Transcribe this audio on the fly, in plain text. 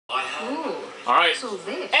Ooh, alright. what's all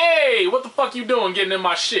this? Hey, what the fuck you doing getting in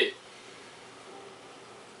my shit?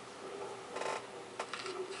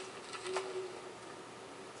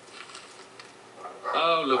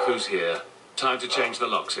 Oh, look who's here. Time to change the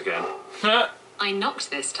locks again. I knocked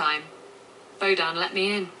this time. Bodan let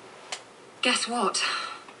me in. Guess what?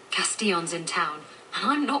 Castillon's in town, and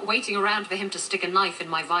I'm not waiting around for him to stick a knife in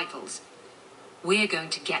my vitals. We're going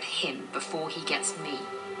to get him before he gets me.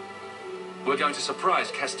 We're going to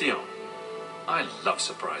surprise Castillon. I love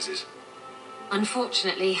surprises.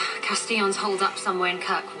 Unfortunately, Castillon's holed up somewhere in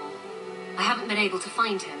Kirkwall. I haven't been able to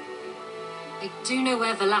find him. I do know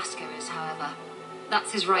where Velasco is, however.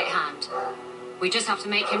 That's his right hand. We just have to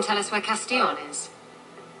make him tell us where Castillon is.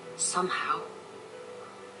 Somehow.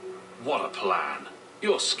 What a plan.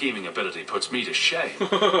 Your scheming ability puts me to shame.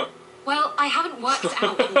 Well, I haven't worked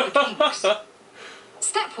out all the kinks.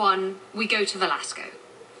 Step 1, we go to Velasco.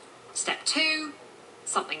 Step 2,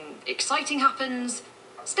 something exciting happens.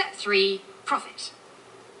 Step 3, profit.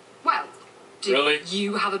 Well, do Really?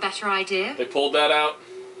 you have a better idea? They pulled that out.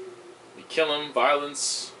 We kill him,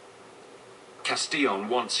 violence. Castillon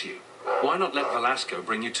wants you. Why not let Velasco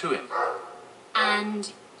bring you to him?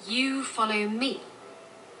 And you follow me.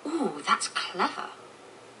 Ooh, that's clever.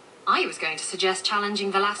 I was going to suggest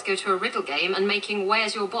challenging Velasco to a riddle game and making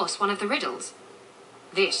Where's Your Boss one of the riddles.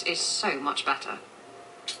 This is so much better.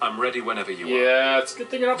 I'm ready whenever you are. Yeah, it's a good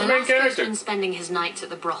thing you're not the main Velasco's character. been spending his nights at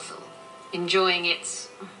the brothel, enjoying its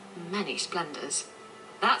many splendors.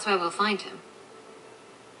 That's where we'll find him.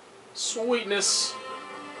 Sweetness.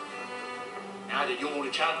 Now that you're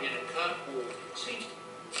the champion at Kirkwall, it seems...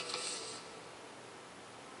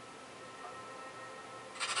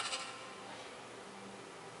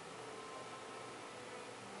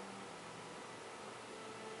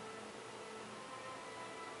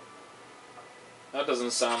 That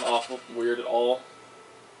doesn't sound awful weird at all.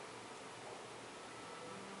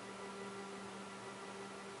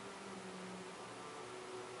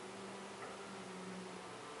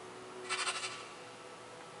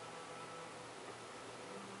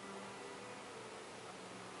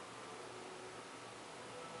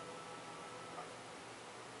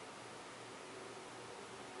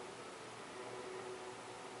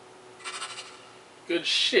 Good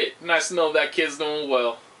shit. Nice to know that kid's doing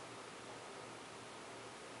well.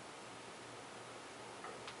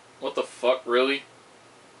 What the fuck, really?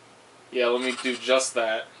 Yeah, let me do just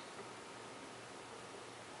that.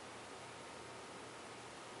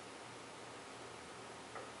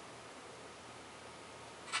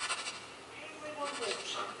 Everyone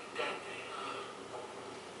wants something, don't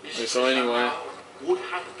they? Okay, so anyway, Would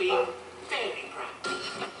have been very proud.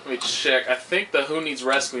 let me check. I think the Who Needs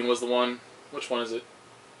Rescuing was the one. Which one is it?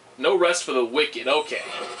 No Rest for the Wicked. Okay.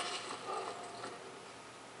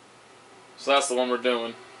 So that's the one we're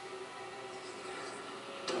doing.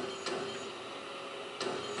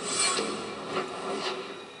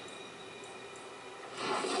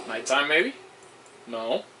 Nighttime, maybe?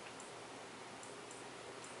 No.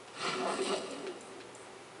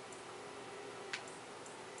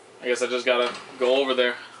 I guess I just gotta go over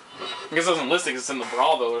there. I guess it doesn't list it 'cause it's in the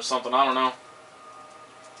brothel or something. I don't know.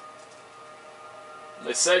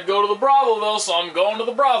 They said go to the brothel though, so I'm going to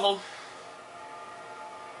the brothel.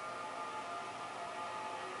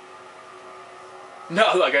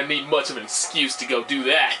 Not like I need much of an excuse to go do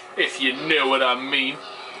that, if you know what I mean.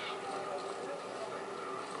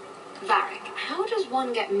 Varric, how does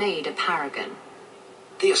one get made a paragon?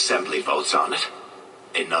 The assembly votes on it.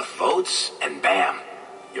 Enough votes, and bam,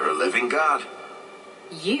 you're a living god.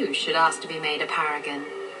 You should ask to be made a paragon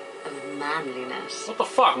of manliness. What the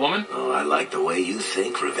fuck, woman? Oh, I like the way you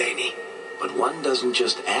think, Ravani. But one doesn't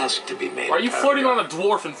just ask to be made Why are a you paragon. flirting on a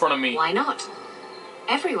dwarf in front of me? Why not?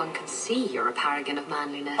 Everyone can see you're a paragon of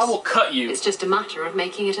manliness. I will cut you. It's just a matter of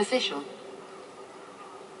making it official.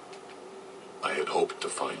 I had hoped to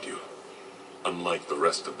find you. Unlike the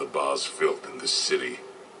rest of the Baz filth in this city,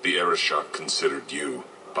 the Arishok considered you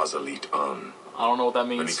Basalit An. I don't know what that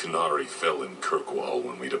Many means. Qunari fell in Kirkwall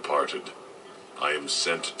when we departed. I am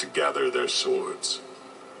sent to gather their swords.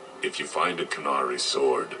 If you find a Qunari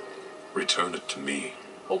sword, return it to me.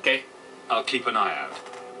 Okay. I'll keep an eye out.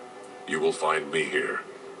 You will find me here.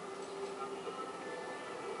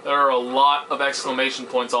 There are a lot of exclamation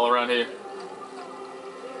points all around here.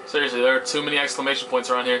 Seriously, there are too many exclamation points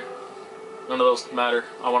around here. None of those matter.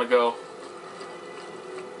 I want to go.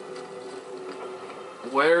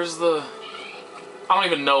 Where's the... I don't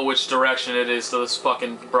even know which direction it is to this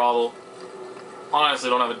fucking brothel. Honestly,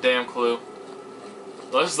 don't have a damn clue.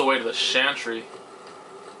 Well, this is the way to the Chantry.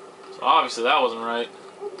 So obviously that wasn't right.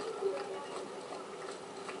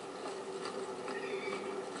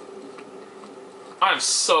 I'm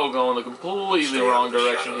so going the completely Stay wrong out of the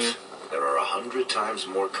direction shadows. here. There are 100 times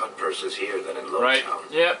more cut purses here than in Lowtown. Right?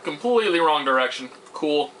 Yep, completely wrong direction.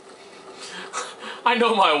 Cool. I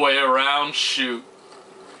know my way around. Shoot.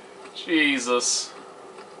 Jesus.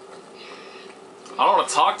 I don't want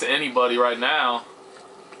to talk to anybody right now.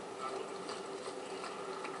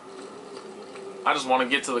 I just want to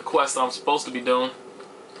get to the quest that I'm supposed to be doing.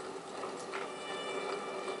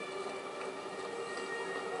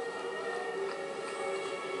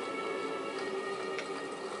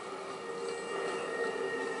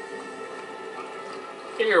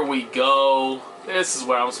 Here we go. This is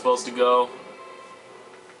where I'm supposed to go.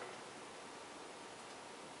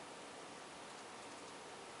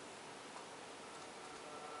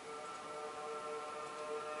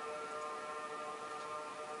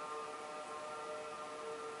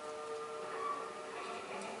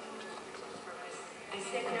 I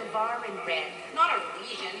said Navarre in red, not a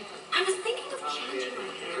lesion. I was thinking of changing my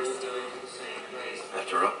hair.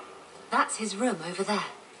 After all, That's his room over there.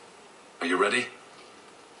 Are you ready?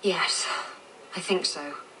 Yes, I think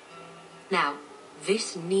so. Now,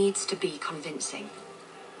 this needs to be convincing.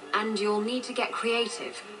 And you'll need to get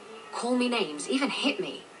creative. Call me names, even hit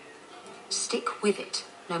me. Stick with it,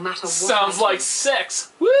 no matter what. Sounds I like do.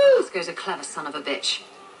 sex. Woo! Lasco's a clever son of a bitch.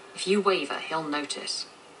 If you waver, he'll notice.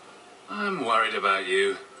 I'm worried about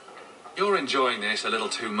you. You're enjoying this a little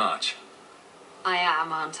too much. I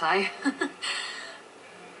am, aren't I?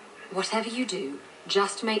 Whatever you do,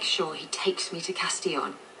 just make sure he takes me to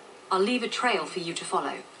Castillon. I'll leave a trail for you to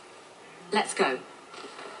follow. Let's go.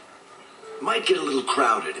 might get a little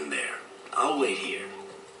crowded in there. I'll wait here.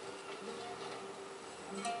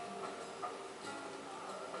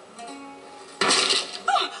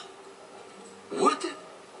 What?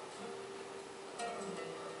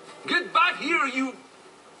 Get back here, you...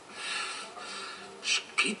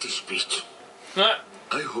 Skitty speech.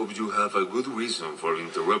 I hope you have a good reason for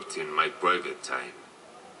interrupting my private time.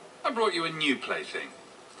 I brought you a new plaything.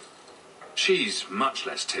 She's much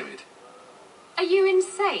less timid. Are you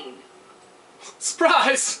insane?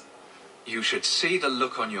 Surprise! You should see the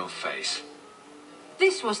look on your face.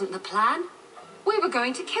 This wasn't the plan. We were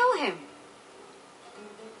going to kill him.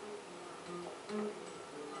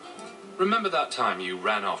 Remember that time you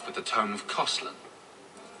ran off with the Tome of Koslan?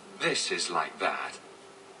 This is like that,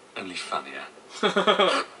 only funnier.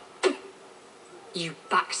 You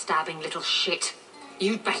backstabbing little shit.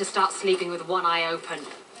 You'd better start sleeping with one eye open.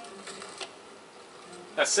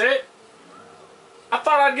 That's it? I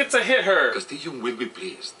thought I'd get to hit her. Castillon will be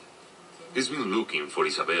pleased. He's been looking for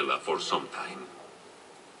Isabella for some time.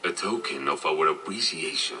 A token of our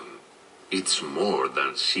appreciation. It's more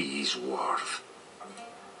than she is worth.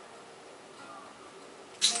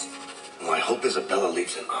 Well, I hope Isabella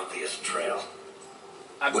leaves an obvious trail.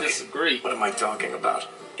 I Wait, disagree. What am I talking about?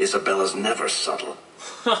 Isabella's never subtle.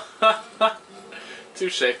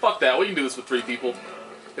 Touche. Fuck that. We can do this with 3 people.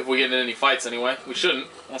 If we get in any fights anyway. We shouldn't.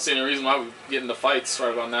 I don't see any reason why we get into fights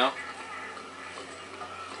right about now.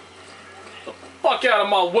 The fuck out of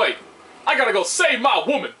my way. I gotta go save my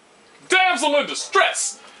woman. Damsel in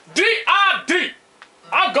distress. D-I-D.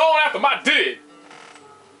 I'm going after my did.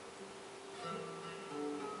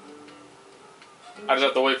 I just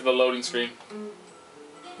have to wait for the loading screen.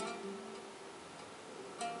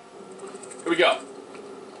 Here we go.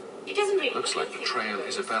 It doesn't really Looks like the trail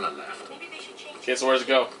Isabella left. Maybe they should change Okay, so where's it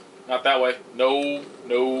go? Not that way. No,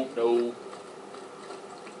 no, no.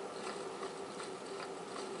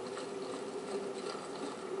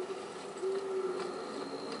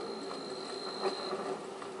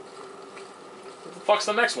 What the fuck's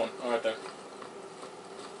the next one? Oh, right there.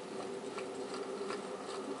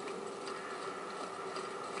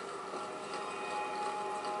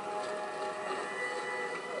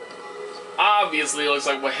 Obviously, it looks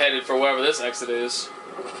like we're headed for wherever this exit is.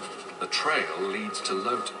 The trail leads to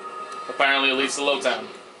Lowtown. Apparently, it leads to Lowtown.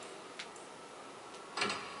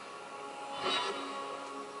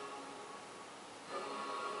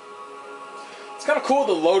 It's kind of cool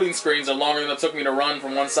the loading screens are longer than it took me to run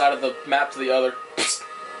from one side of the map to the other.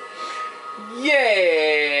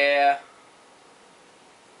 Yeah!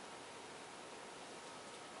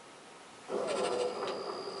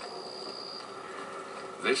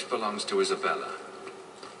 This belongs to Isabella.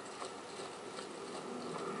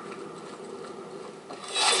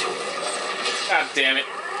 God damn it.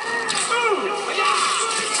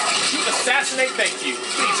 You assassinate, thank you.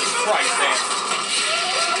 Jesus Christ, man.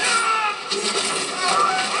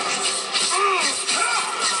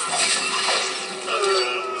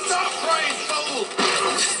 Stop praying, fool!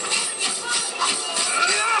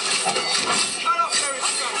 Shut up, Mary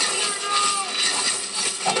Scott!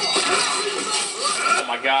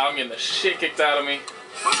 god, I'm getting the shit kicked out of me.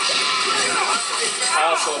 I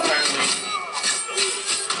also apparently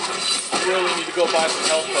really need to go buy some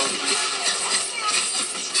health potions.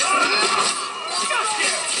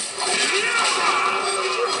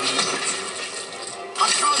 I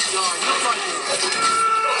can't die, not like this.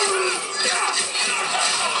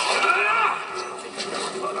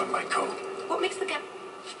 Blood on my coat. What makes the gap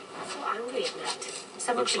so angry at night?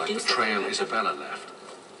 Someone Looks should like do the something. trail Isabella left.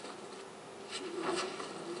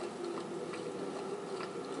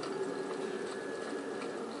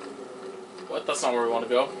 What? That's not where we want to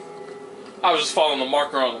go. I was just following the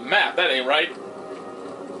marker on the map. That ain't right.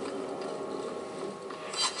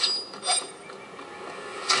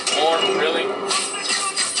 Or, really?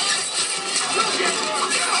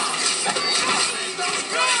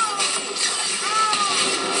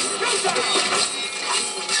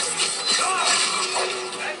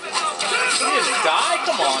 He just died?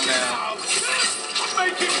 Come on now.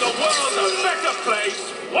 Making the world a better place,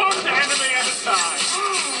 one enemy at a time.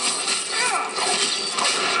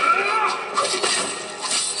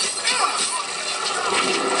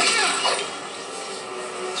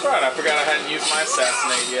 That's right, I forgot I hadn't used my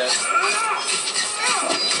assassinate yet.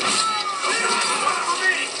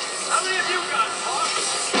 How many of you got?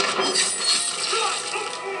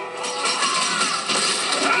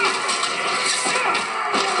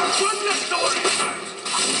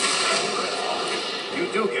 You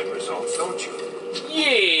do get results, don't you?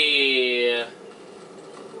 Yeah.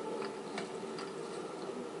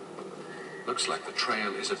 Looks like the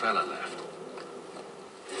trail Isabella left.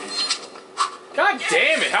 God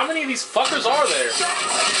damn it, how many of these fuckers are there?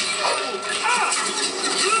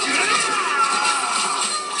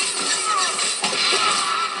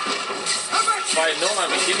 If I had known I'd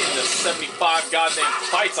be getting into 75 goddamn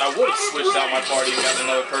fights, I would have switched out my party and gotten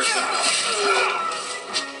another person.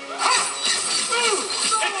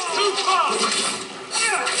 It's too far.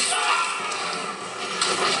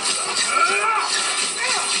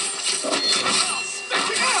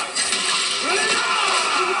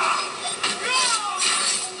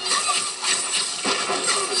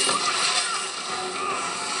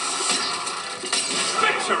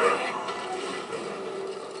 Victory!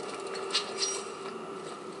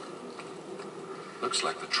 Looks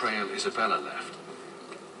like the trail Isabella left.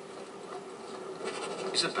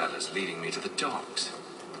 Isabella's leading me to the docks.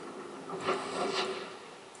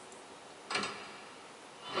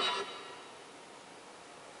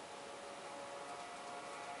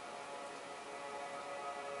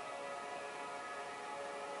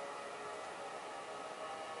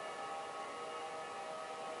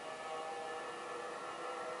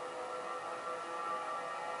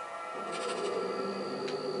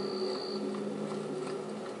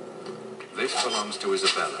 This belongs to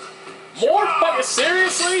Isabella. More fucking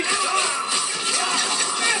seriously?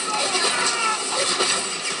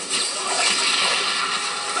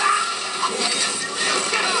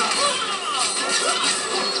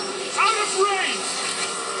 Out of range!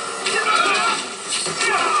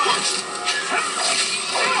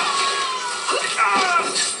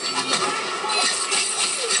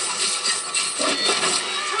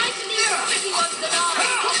 Try to leave the tricky ones alive.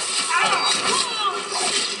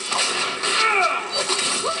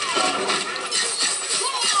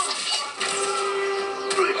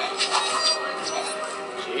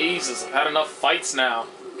 Jesus, I've had enough fights now.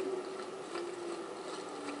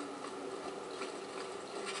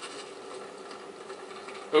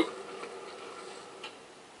 Oop.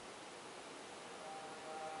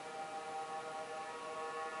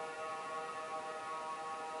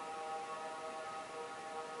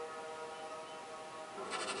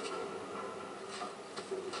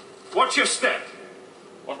 Watch your step.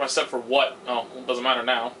 Watch my step for what? Oh, it doesn't matter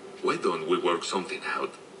now. Why don't we work something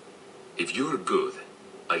out? If you're good,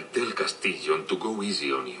 I tell Castillon to go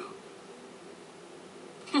easy on you.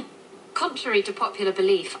 Contrary to popular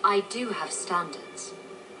belief, I do have standards.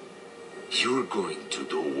 You're going to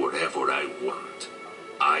do whatever I want.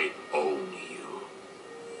 I own you.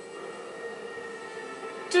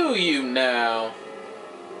 Do you now?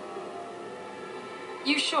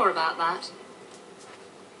 You sure about that?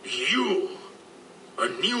 You! I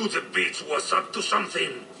knew the bitch was up to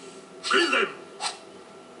something. Kill them!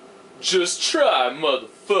 Just try,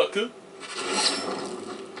 motherfucker.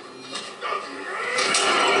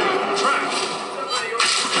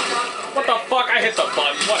 What the fuck? I hit the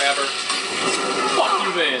button. Whatever. Fuck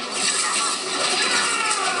you then.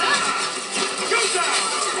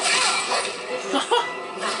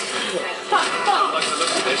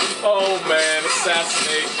 Oh man,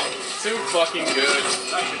 assassination. Too fucking good.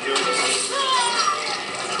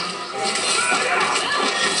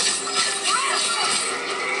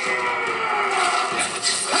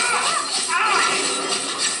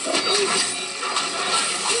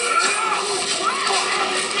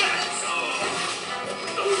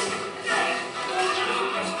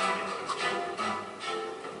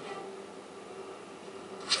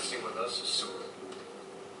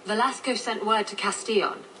 Velasco sent word to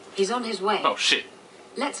Castillon. He's on his way. Oh, shit.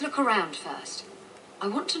 Let's look around first. I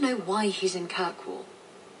want to know why he's in Kirkwall.